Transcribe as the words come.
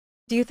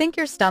Do you think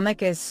your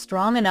stomach is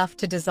strong enough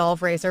to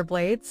dissolve razor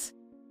blades?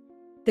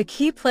 The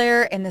key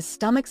player in the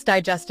stomach's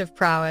digestive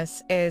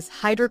prowess is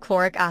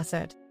hydrochloric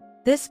acid.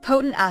 This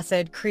potent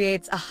acid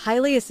creates a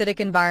highly acidic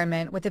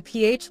environment with a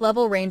pH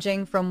level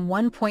ranging from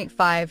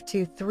 1.5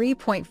 to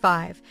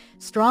 3.5,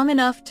 strong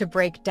enough to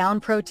break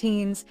down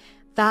proteins,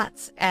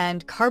 fats,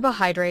 and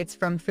carbohydrates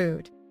from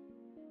food.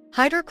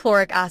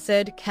 Hydrochloric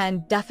acid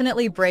can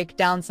definitely break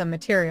down some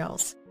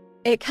materials.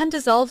 It can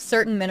dissolve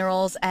certain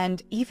minerals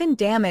and even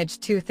damage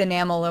tooth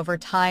enamel over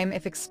time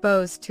if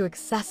exposed to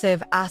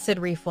excessive acid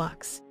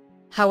reflux.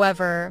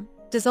 However,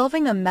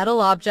 dissolving a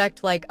metal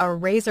object like a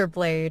razor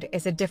blade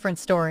is a different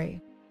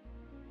story.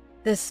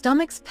 The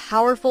stomach's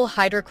powerful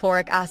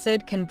hydrochloric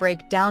acid can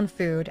break down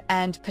food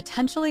and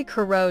potentially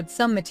corrode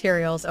some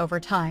materials over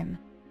time.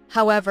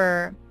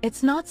 However,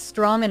 it's not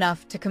strong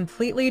enough to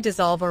completely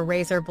dissolve a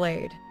razor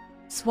blade.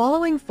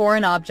 Swallowing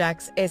foreign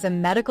objects is a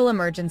medical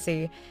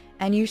emergency,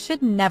 and you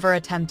should never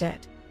attempt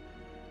it.